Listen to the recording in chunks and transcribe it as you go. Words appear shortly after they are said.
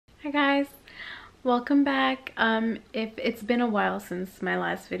guys, welcome back. If it's been a while since my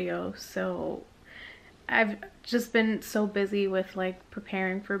last video, so I've just been so busy with like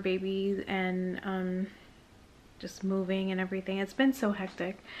preparing for babies and just moving and everything. It's been so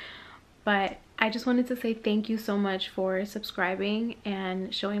hectic, but I just wanted to say thank you so much for subscribing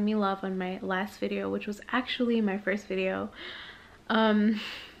and showing me love on my last video, which was actually my first video.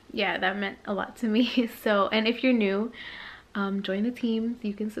 Yeah, that meant a lot to me. So, and if you're new, join the team.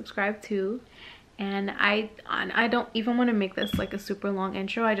 You can subscribe too. And I don't even want to make this like a super long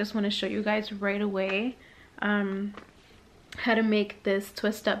intro. I just want to show you guys right away how to make this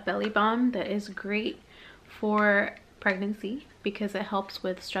twist up belly balm that is great for pregnancy because it helps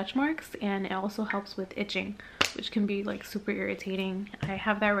with stretch marks and it also helps with itching, which can be like super irritating. I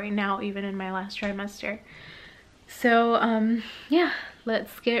have that right now even in my last trimester. So yeah,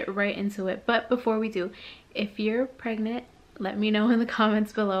 let's get right into it. But before we do, if you're pregnant, let me know in the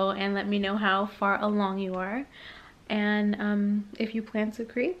comments below and let me know how far along you are and if you plan to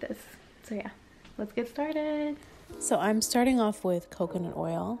create this. So yeah, let's get started. So I'm starting off with coconut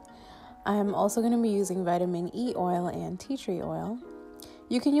oil. I'm also going to be using vitamin E oil and tea tree oil.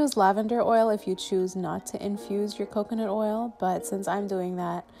 You can use lavender oil if you choose not to infuse your coconut oil, but since I'm doing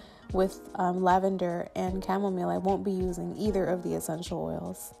that with lavender and chamomile, I won't be using either of the essential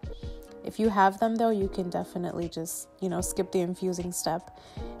oils. If you have them though, you can definitely just, skip the infusing step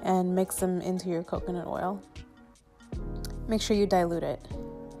and mix them into your coconut oil. Make sure you dilute it.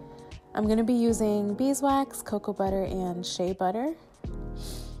 I'm going to be using beeswax, cocoa butter, and shea butter.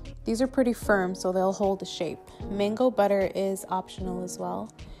 These are pretty firm, so they'll hold the shape. Mango butter is optional as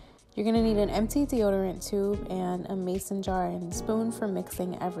well. You're going to need an empty deodorant tube and a mason jar and spoon for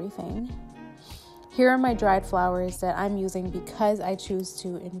mixing everything. Here are my dried flowers that I'm using because I choose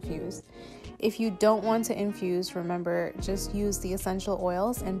to infuse. If you don't want to infuse, remember, just use the essential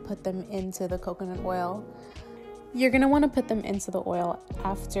oils and put them into the coconut oil. You're going to want to put them into the oil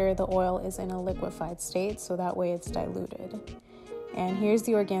after the oil is in a liquefied state, so that way it's diluted. And here's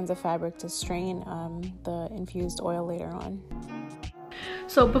the organza fabric to strain the infused oil later on.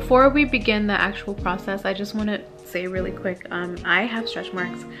 So before we begin the actual process, I just want to say really quick, I have stretch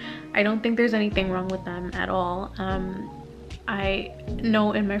marks. I don't think there's anything wrong with them at all. I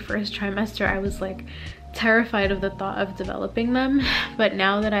know in my first trimester I was like terrified of the thought of developing them, but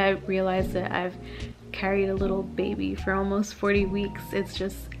now that I realize that I've carried a little baby for almost 40 weeks, it's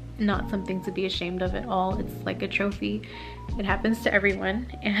just not something to be ashamed of at all. It's like a trophy. It happens to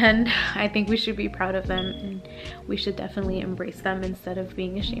everyone, and I think we should be proud of them and we should definitely embrace them instead of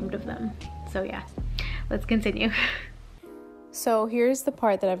being ashamed of them. So yeah, let's continue. So here's the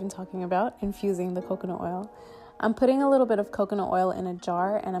part that I've been talking about, infusing the coconut oil. I'm putting a little bit of coconut oil in a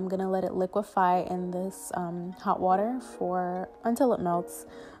jar and I'm gonna let it liquefy in this hot water until it melts.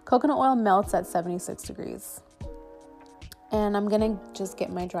 Coconut oil melts at 76 degrees. And I'm gonna just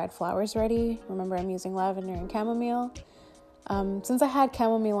get my dried flowers ready. Remember, I'm using lavender and chamomile. Since I had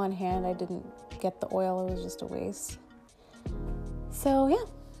chamomile on hand, I didn't get the oil, it was just a waste. So yeah,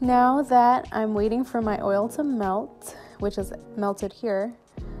 now that I'm waiting for my oil to melt, which is melted here,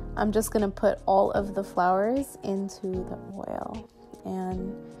 I'm just gonna put all of the flowers into the oil.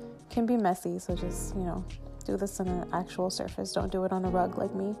 And it can be messy, so just, do this on an actual surface. Don't do it on a rug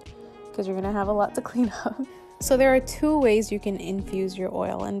like me, because you're gonna have a lot to clean up. So there are two ways you can infuse your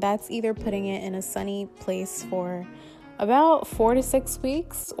oil, and that's either putting it in a sunny place for about 4 to 6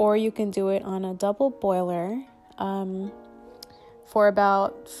 weeks, or you can do it on a double boiler for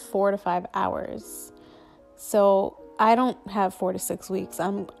about 4 to 5 hours. So I don't have 4 to 6 weeks.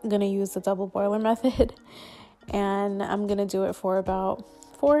 I'm gonna use the double boiler method, and I'm gonna do it for about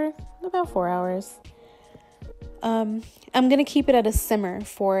 4 hours. I'm gonna keep it at a simmer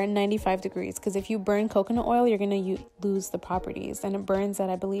for 95 degrees because if you burn coconut oil, you're gonna lose the properties, and it burns at,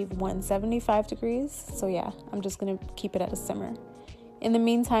 I believe, 175 degrees. So yeah, I'm just gonna keep it at a simmer. In the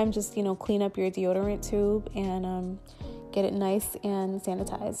meantime, just clean up your deodorant tube and get it nice and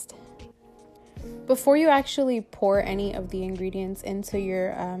sanitized. Before you actually pour any of the ingredients into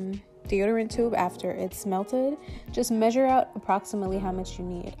your deodorant tube after it's melted, just measure out approximately how much you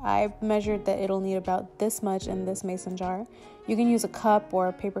need. I measured that it'll need about this much in this mason jar. You can use a cup or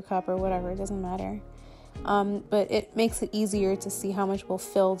a paper cup or whatever, it doesn't matter. But it makes it easier to see how much will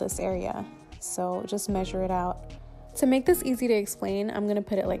fill this area. So just measure it out. To make this easy to explain, I'm gonna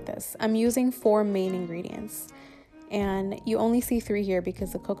put it like this. I'm using 4 main ingredients. And you only see 3 here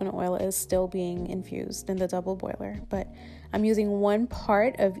because the coconut oil is still being infused in the double boiler, but I'm using 1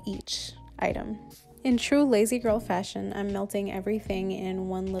 part of each item. In true lazy girl fashion, I'm melting everything in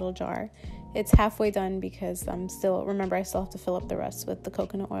one little jar. it's halfway done because remember, I still have to fill up the rest with the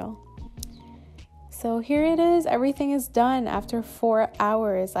coconut oil. So here it is. Everything is done after 4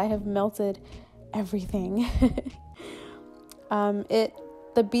 hours. I have melted everything.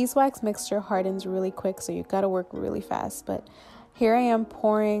 The beeswax mixture hardens really quick, so you gotta work really fast. But here I am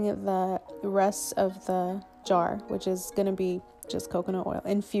pouring the rest of the jar, which is gonna be just coconut oil,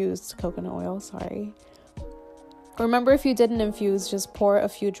 infused coconut oil, sorry. Remember, if you didn't infuse, just pour a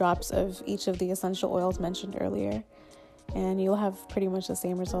few drops of each of the essential oils mentioned earlier, and you'll have pretty much the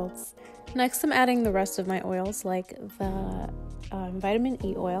same results. Next, I'm adding the rest of my oils, like the vitamin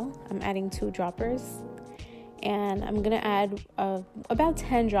E oil. I'm adding 2 droppers. And I'm gonna add about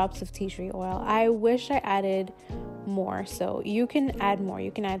 10 drops of tea tree oil. I wish I added more, so you can add more. You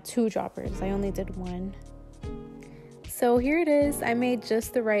can add 2 droppers. I only did 1. So here it is. I made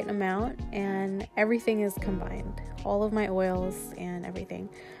just the right amount, and everything is combined. All of my oils and everything.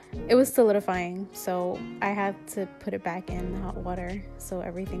 It was solidifying, so I had to put it back in hot water so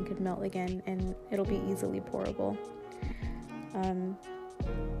everything could melt again, and it'll be easily pourable.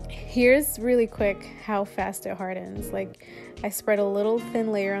 Here's really quick how fast it hardens. Like, I spread a little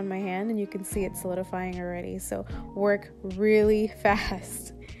thin layer on my hand and you can see it solidifying already. So work really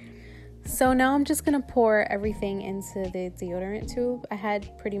fast. So now I'm just gonna pour everything into the deodorant tube. I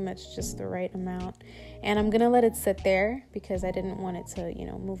had pretty much just the right amount, and I'm gonna let it sit there because I didn't want it to,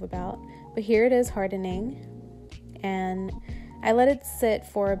 move about. But here it is hardening, and I let it sit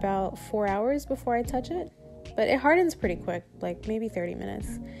for about 4 hours before I touch it. But it hardens pretty quick, like maybe 30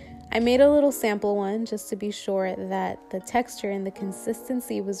 minutes. I made a little sample one just to be sure that the texture and the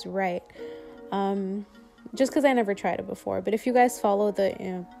consistency was right. Just because I never tried it before. But if you guys follow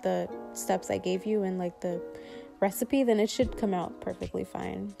the steps I gave you in like the recipe, then it should come out perfectly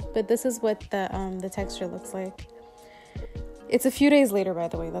fine. But this is what the texture looks like. It's a few days later, by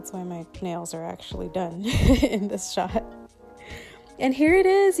the way. That's why my nails are actually done in this shot. And here it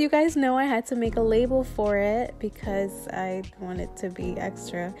is. You guys know I had to make a label for it because I want it to be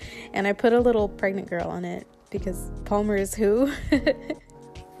extra. And I put a little pregnant girl on it because Palmer is who.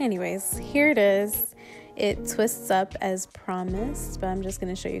 Anyways, here it is. It twists up as promised, but I'm just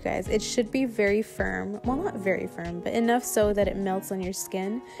going to show you guys. It should be very firm. Well, not very firm, but enough so that it melts on your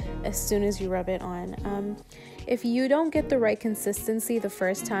skin as soon as you rub it on. If you don't get the right consistency the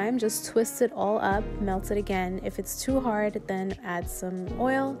first time, just twist it all up, melt it again. If it's too hard, then add some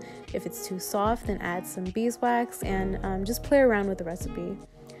oil. If it's too soft, then add some beeswax, and just play around with the recipe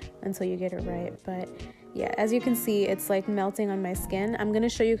until you get it right. But yeah, as you can see, it's like melting on my skin. I'm going to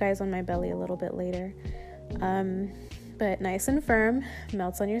show you guys on my belly a little bit later. But nice and firm,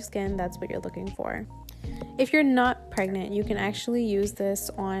 melts on your skin. That's what you're looking for. If you're not pregnant, you can actually use this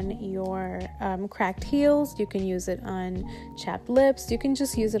on your cracked heels. You can use it on chapped lips. You can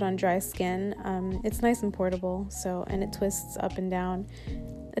just use it on dry skin. It's nice and portable, and it twists up and down.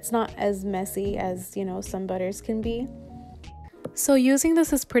 It's not as messy as, some butters can be. So using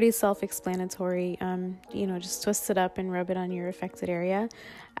this is pretty self-explanatory. Just twist it up and rub it on your affected area.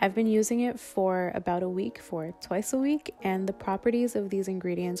 I've been using it for about a week, for twice a week, and the properties of these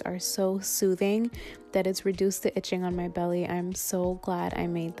ingredients are so soothing that it's reduced the itching on my belly. I'm so glad I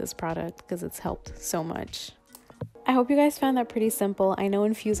made this product because it's helped so much. I hope you guys found that pretty simple. I know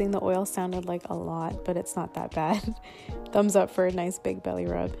infusing the oil sounded like a lot, but it's not that bad. Thumbs up for a nice big belly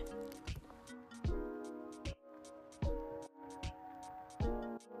rub.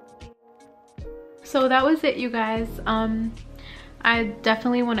 So that was it, you guys. I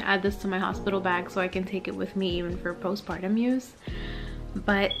definitely want to add this to my hospital bag so I can take it with me even for postpartum use.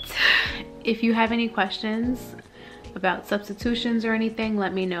 But if you have any questions about substitutions or anything,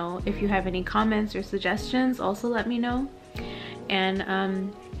 let me know. If you have any comments or suggestions, also let me know.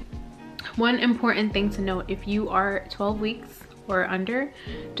 And one important thing to note, if you are 12 weeks or under,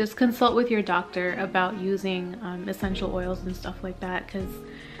 just consult with your doctor about using essential oils and stuff like that, because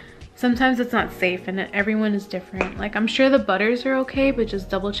sometimes it's not safe and everyone is different. Like, I'm sure the butters are okay, but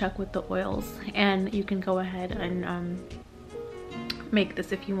just double check with the oils, and you can go ahead and make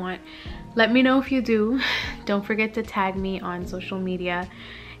this if you want. Let me know if you do. Don't forget to tag me on social media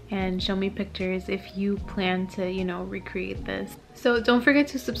and show me pictures if you plan to, recreate this. So don't forget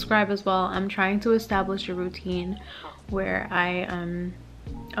to subscribe as well. I'm trying to establish a routine where I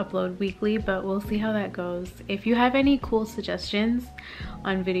upload weekly, but we'll see how that goes. If you have any cool suggestions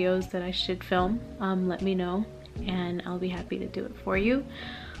on videos that I should film, let me know and I'll be happy to do it for you.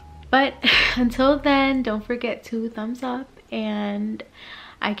 But until then, don't forget to thumbs up, and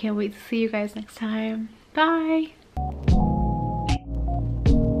I can't wait to see you guys next time. Bye.